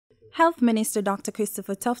Health Minister Dr.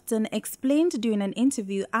 Christopher Tufton explained during an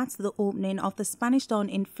interview at the opening of the Spanish Town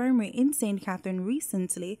Infirmary in St. Catherine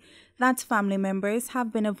recently that family members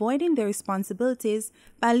have been avoiding their responsibilities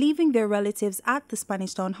by leaving their relatives at the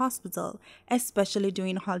Spanish Town Hospital, especially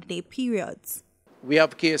during holiday periods. We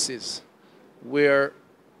have cases where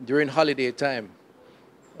during holiday time,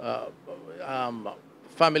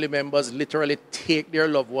 family members literally take their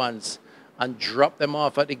loved ones and drop them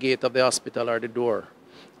off at the gate of the hospital or the door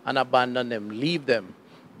and abandon them, leave them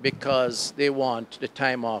because they want the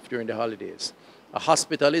time off during the holidays. A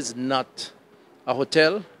hospital is not a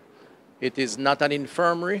hotel, it is not an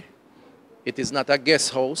infirmary, it is not a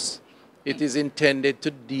guest house. It is intended to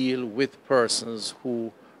deal with persons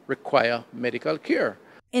who require medical care.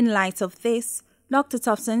 In light of this, Dr.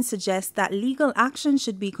 Tufton suggests that legal action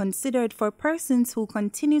should be considered for persons who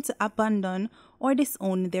continue to abandon or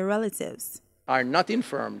disown their relatives. Are not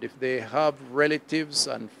infirmed, if they have relatives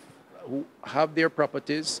and who have their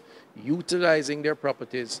properties, utilizing their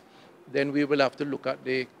properties, then we will have to look at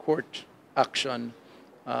the court action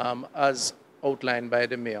as outlined by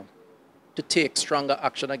the mayor to take stronger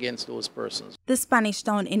action against those persons. The Spanish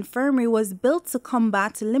Town Infirmary was built to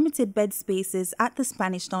combat limited bed spaces at the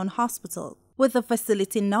Spanish Town Hospital. With the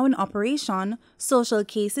facility now in operation, social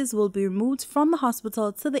cases will be removed from the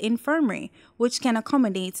hospital to the infirmary, which can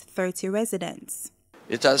accommodate 30 residents.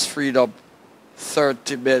 It has freed up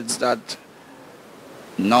 30 beds that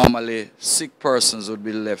normally sick persons would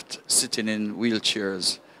be left sitting in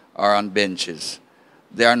wheelchairs or on benches.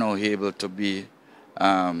 They are now able to be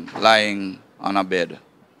lying on a bed,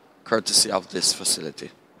 courtesy of this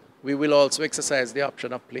facility. We will also exercise the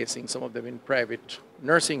option of placing some of them in private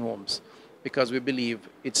nursing homes, because we believe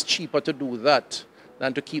it's cheaper to do that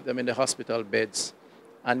than to keep them in the hospital beds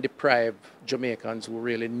and deprive Jamaicans who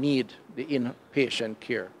really need the inpatient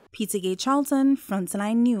care. Peter Gay Charlton,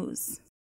 Frontline News.